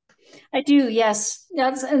 I do, yes.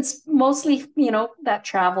 It's mostly, you know, that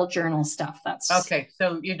travel journal stuff. That's okay.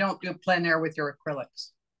 So you don't do plein air with your acrylics?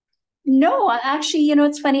 No, actually, you know,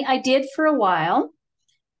 it's funny. I did for a while,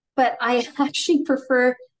 but I actually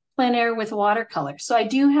prefer plein air with watercolor. So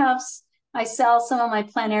I sell some of my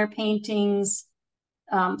plein air paintings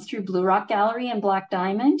through Blue Rock Gallery and Black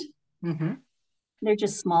Diamond. They're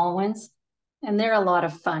just small ones, and they're a lot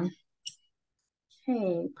of fun.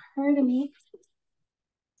 Okay, pardon me.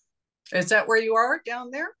 Is that where you are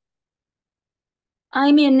down there?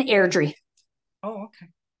 I'm in Airdrie. Oh, okay.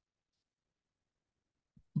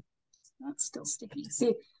 That's still sticky.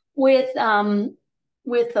 See, with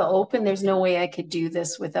the open, there's no way I could do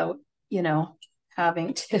this without, you know,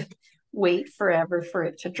 having to wait forever for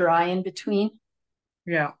it to dry in between.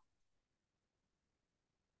 Yeah.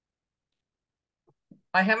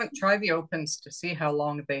 I haven't tried the opens to see how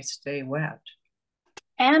long they stay wet.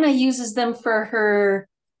 Anna uses them for her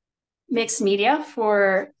mixed media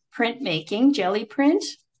for printmaking, jelly print.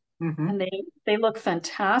 And they look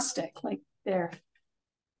fantastic. Like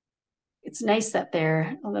it's nice that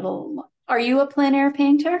they're a little. Are you a plein air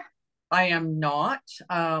painter? I am not,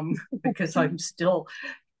 because I'm still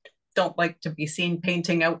don't like to be seen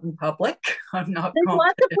painting out in public. I'm not. There's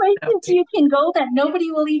lots of places you can go that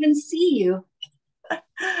nobody will even see you.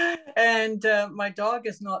 And my dog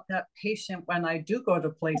is not that patient when I do go to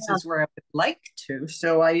places where I would like to.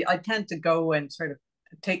 So I tend to go and sort of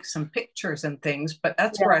take some pictures and things, but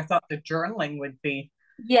that's where I thought the journaling would be.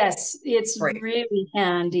 Yes, it's really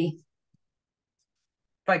handy.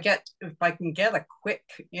 If I can get a quick,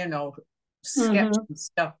 you know, sketch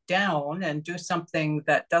stuff down and do something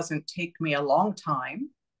that doesn't take me a long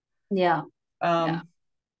time. Yeah.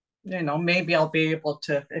 You know, maybe I'll be able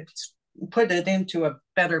to put it into a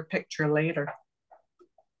better picture later.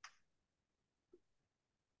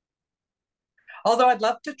 Although I'd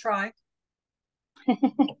love to try.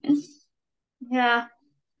 Yeah.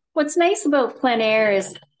 What's nice about plein air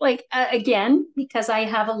is, like, again, because I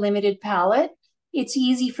have a limited palette, it's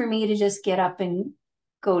easy for me to just get up and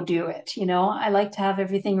go do it. You know, I like to have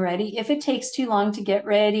everything ready. If it takes too long to get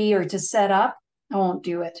ready or to set up, I won't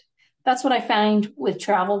do it. That's what I find with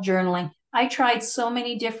travel journaling. I tried so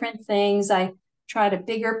many different things. I tried a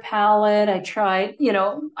bigger palette. I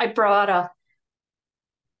brought a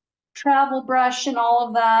travel brush and all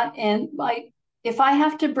of that. And if I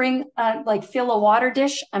have to bring fill a water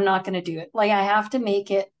dish, I'm not going to do it. Like, I have to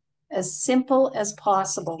make it as simple as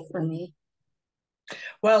possible for me.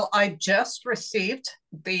 Well, I just received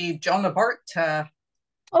the Joan of Arc.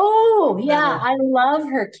 Oh, yeah. I love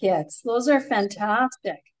her kits. Those are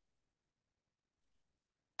fantastic.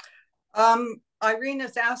 Irene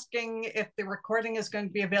is asking if the recording is going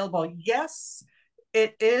to be available. Yes,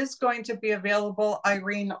 It is going to be available,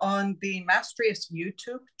 Irene, on the Mastrius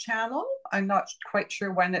YouTube channel. I'm not quite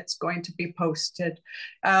sure when it's going to be posted.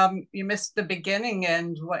 You missed the beginning,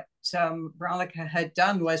 and what Veronica had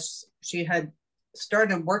done was she had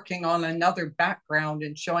started working on another background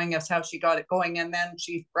and showing us how she got it going, and then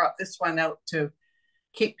she brought this one out to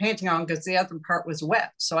keep painting on because the other part was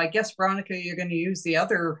wet. So I guess, Veronica, you're going to use the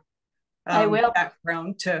other I will.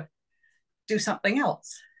 background to do something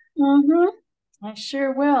else. I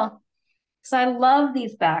sure will. Because I love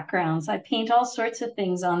these backgrounds. I paint all sorts of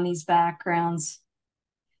things on these backgrounds.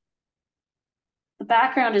 The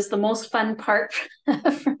background is the most fun part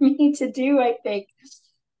for me to do, I think.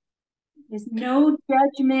 There's no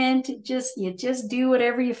judgment. You just do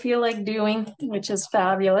whatever you feel like doing, which is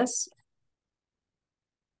fabulous.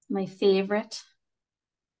 My favorite.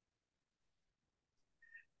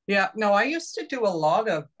 Yeah, no, I used to do a lot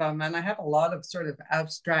of them, and I have a lot of sort of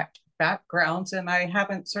abstract backgrounds, and I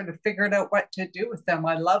haven't sort of figured out what to do with them.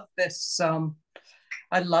 I love this.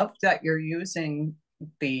 I love that you're using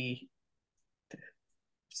the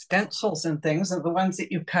stencils and things, and the ones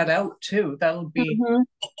that you cut out too. That'll be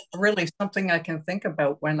really something I can think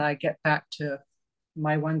about when I get back to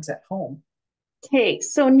my ones at home. Okay,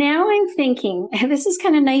 so now I'm thinking, this is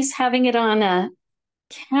kind of nice having it on a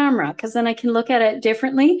camera because then I can look at it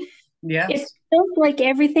differently. Yes. It feels like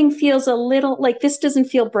everything feels a little, like this doesn't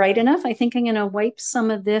feel bright enough. I think I'm going to wipe some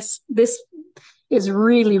of this. This is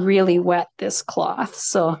really, really wet, this cloth.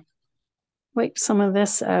 So wipe some of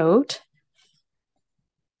this out.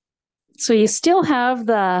 So you still have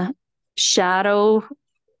the shadow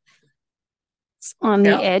on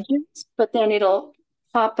the edges, but then it'll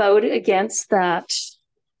pop out against the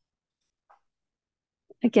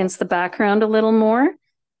background a little more.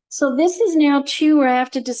 So this is now too where I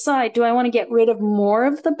have to decide, do I want to get rid of more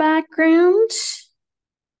of the background?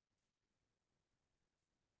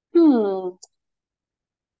 I'm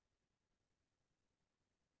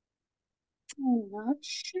not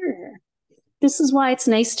sure. This is why it's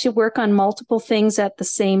nice to work on multiple things at the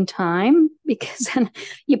same time, because then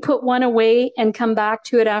you put one away and come back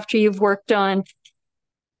to it after you've worked on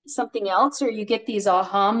something else, or you get these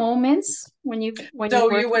aha moments when you would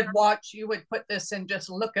put this and just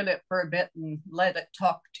look at it for a bit and let it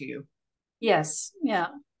talk to you. Yes. Yeah.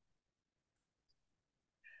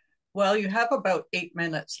 Well, you have about 8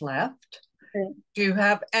 minutes left. Okay. Do you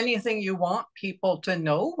have anything you want people to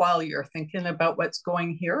know while you're thinking about what's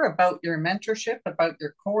going here, about your mentorship, about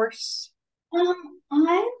your course? I'm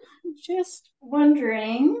just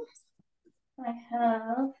wondering,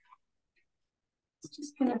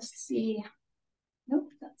 just gonna see.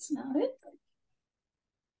 Nope, that's not it.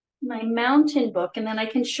 My mountain book, and then I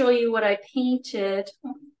can show you what I painted.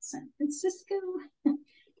 Oh, San Francisco.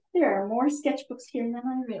 There are more sketchbooks here than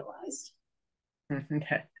I realized.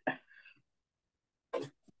 Okay.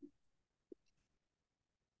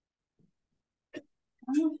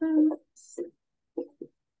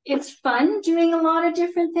 It's fun doing a lot of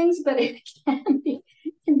different things, but it can be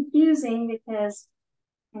confusing because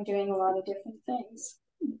I'm doing a lot of different things.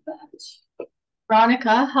 But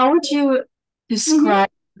Veronica, how would you describe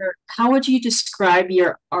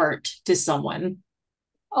your art to someone?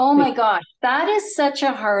 oh my gosh, that is such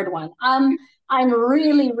a hard one. I'm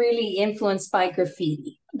really, really influenced by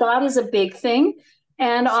graffiti. That is a big thing.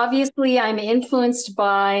 And obviously I'm influenced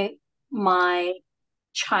by my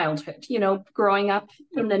childhood, growing up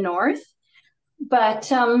in the North. But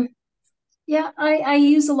yeah, I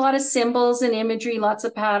use a lot of symbols and imagery, lots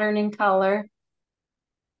of pattern and color.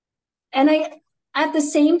 And at the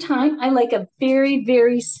same time, I like a very,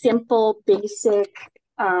 very simple, basic,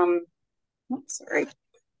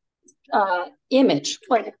 image.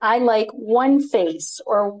 Like I like one face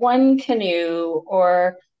or one canoe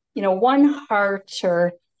or, one heart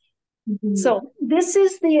or. So this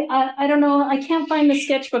is I don't know, I can't find the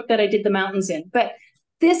sketchbook that I did the mountains in, but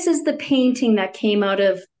this is the painting that came out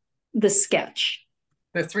of the sketch.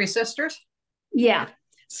 The Three Sisters? Yeah.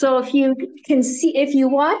 So if you can see, if you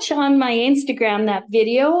watch on my Instagram, that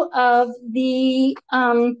video of the,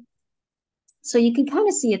 so you can kind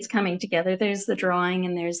of see it's coming together. There's the drawing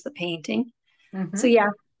and there's the painting. So yeah,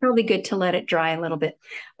 probably good to let it dry a little bit.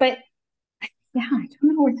 But yeah, I don't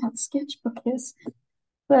know where that sketchbook is.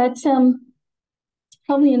 But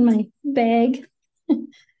probably in my bag. So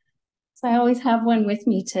I always have one with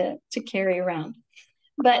me to carry around.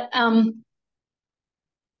 But yeah.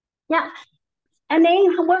 And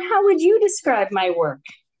how would you describe my work?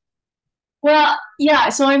 Well, yeah,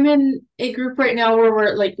 so I'm in a group right now where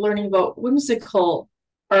we're like learning about whimsical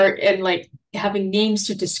art and like having names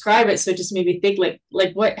to describe it. So it just made me think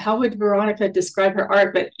like what, how would Veronica describe her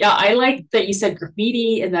art? But yeah, I like that you said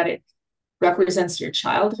graffiti and that it represents your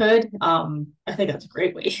childhood. I think that's a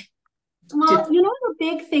great way. Well, the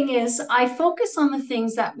big thing is I focus on the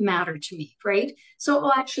things that matter to me, right? So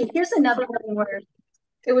actually, here's another one where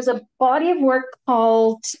it was a body of work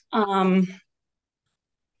called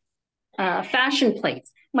fashion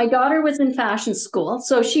plates. My daughter was in fashion school,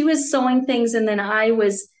 so she was sewing things, and then I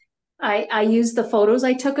used the photos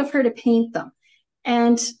I took of her to paint them.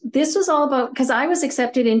 And this was all about, because I was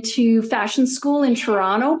accepted into fashion school in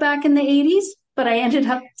Toronto back in the 80s, but I ended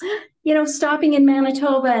up, stopping in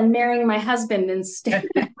Manitoba and marrying my husband instead.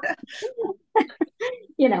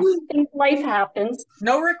 Life happens.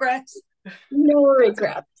 No regrets. No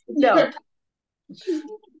regrets. No.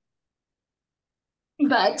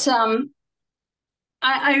 But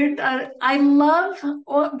I love,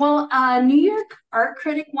 well, a New York art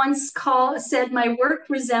critic once said my work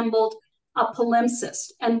resembled a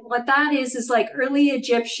palimpsest. And what that is like early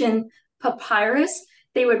Egyptian papyrus.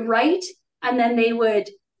 They would write and then they would,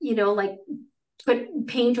 like put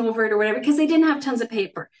paint over it or whatever, because they didn't have tons of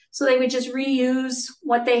paper. So they would just reuse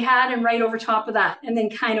what they had and write over top of that and then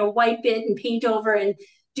kind of wipe it and paint over and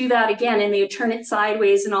do that again. And they would turn it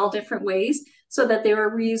sideways in all different ways so that they were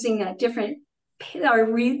reusing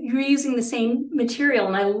reusing the same material.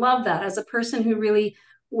 And I love that as a person who really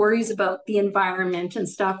worries about the environment and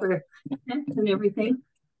stuff and everything.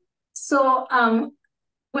 So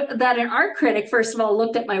that an art critic, first of all,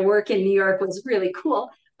 looked at my work in New York was really cool.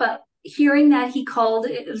 But hearing that he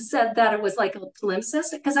said that it was like a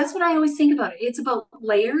palimpsest, because that's what I always think about it. It's about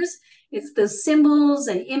layers. It's the symbols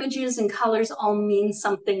and images and colors all mean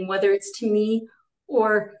something, whether it's to me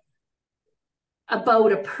or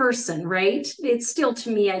about a person, right? It's still to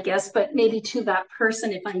me, I guess, but maybe to that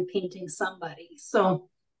person if I'm painting somebody. So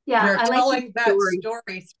yeah, you're telling like that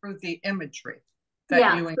story through the imagery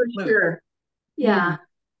that you include. For sure. Yeah.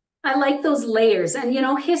 I like those layers, and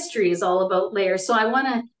history is all about layers. So I want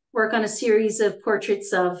to work on a series of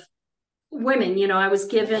portraits of women.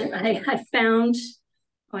 I found,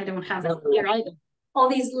 I don't have it here either, all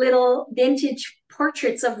these little vintage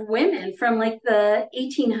portraits of women from like the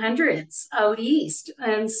 1800s out east.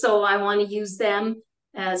 And so I want to use them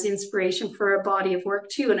as inspiration for a body of work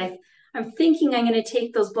too. And I'm thinking I'm going to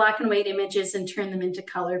take those black and white images and turn them into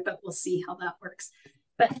color, but we'll see how that works.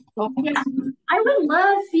 But yeah, I would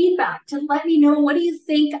love feedback to let me know, what do you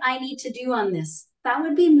think I need to do on this? That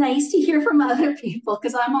would be nice to hear from other people,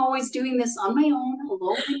 because I'm always doing this on my own,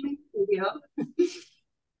 alone in my studio.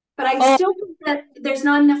 But I still think that there's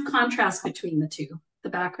not enough contrast between the two, the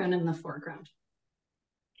background and the foreground.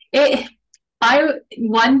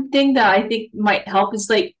 One thing that I think might help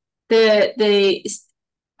is like the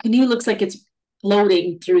canoe looks like it's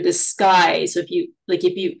floating through the sky. So if you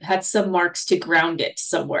had some marks to ground it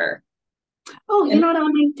somewhere. Oh, you know what I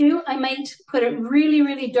might do? I might put it really,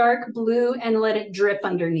 really dark blue and let it drip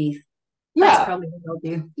underneath. Yeah. That's probably what I'll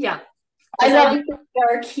do. Yeah. I like the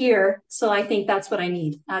dark here, so I think that's what I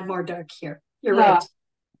need. Add more dark here. You're right.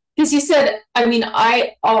 Because you said,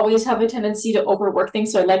 I always have a tendency to overwork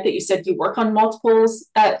things. So I like that you said you work on multiples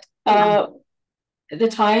at the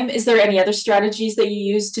time. Is there any other strategies that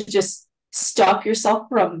you use to just stop yourself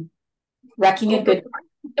from wrecking a good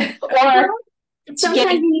or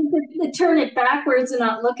sometimes you need to turn it backwards and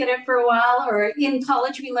not look at it for a while. Or in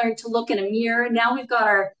college, we learned to look in a mirror. Now we've got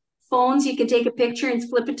our phones. You can take a picture and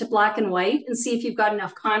flip it to black and white and see if you've got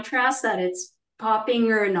enough contrast that it's popping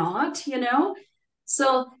or not,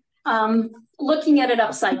 So looking at it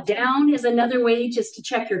upside down is another way just to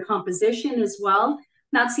check your composition as well.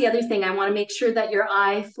 That's the other thing. I want to make sure that your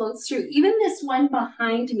eye floats through. Even this one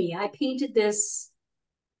behind me, I painted this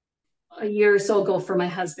a year or so ago for my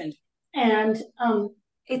husband. And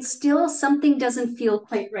it's still, something doesn't feel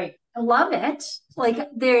quite right. I love it.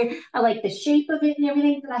 I like the shape of it and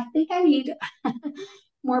everything, but I think I need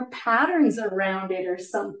more patterns around it or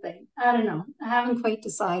something. I don't know. I haven't quite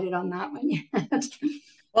decided on that one yet.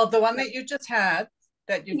 Well, the one that you just had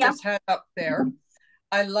up there,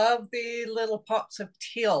 I love the little pops of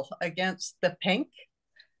teal against the pink.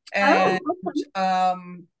 And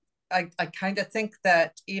I kind of think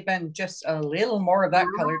that even just a little more of that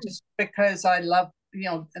color, just because I love,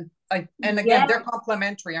 and again, they're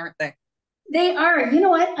complementary, aren't they? They are. You know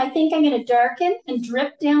what? I think I'm going to darken and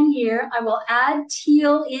drip down here. I will add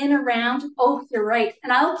teal in around. Oh, you're right.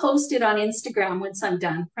 And I'll post it on Instagram once I'm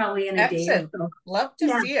done, probably in a day or so. Love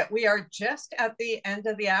to see it. We are just at the end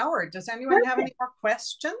of the hour. Does anyone have any more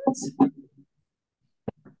questions?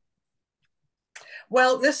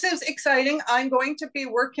 Well, this is exciting. I'm going to be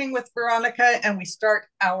working with Veronica, and we start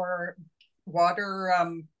our water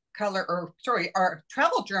our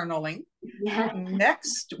travel journaling Yeah.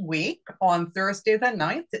 next week on Thursday the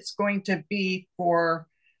 9th. It's going to be for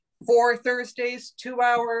 4 Thursdays, 2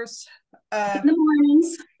 hours In the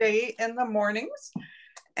mornings. day in the mornings.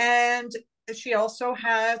 And she also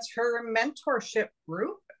has her mentorship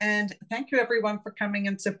group. And thank you everyone for coming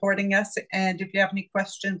and supporting us. And if you have any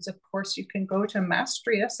questions, of course, you can go to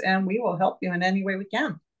Mastrius and we will help you in any way we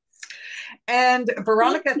can. And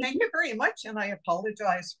Veronica, thank you very much. And I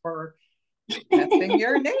apologize for messing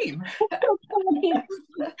your name.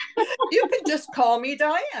 You can just call me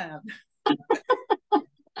Diane.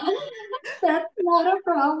 That's not a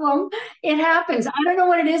problem. It happens. I don't know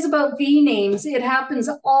what it is about V names. It happens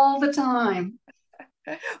all the time.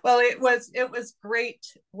 Well, it was great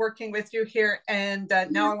working with you here. And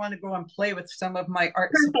now I want to go and play with some of my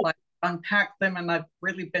art supplies, unpack them, and I've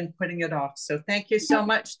really been putting it off. So thank you so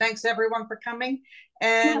much. Thanks everyone for coming.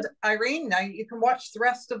 And Irene, now you can watch the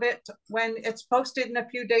rest of it when it's posted in a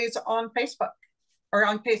few days on Facebook. Or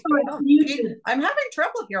on Facebook. Oh, I'm having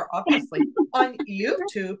trouble here, obviously. On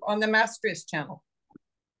YouTube, on the Mastrius channel.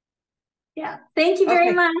 Yeah. Thank you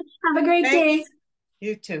very much. Have a great day.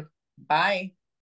 You too. Bye.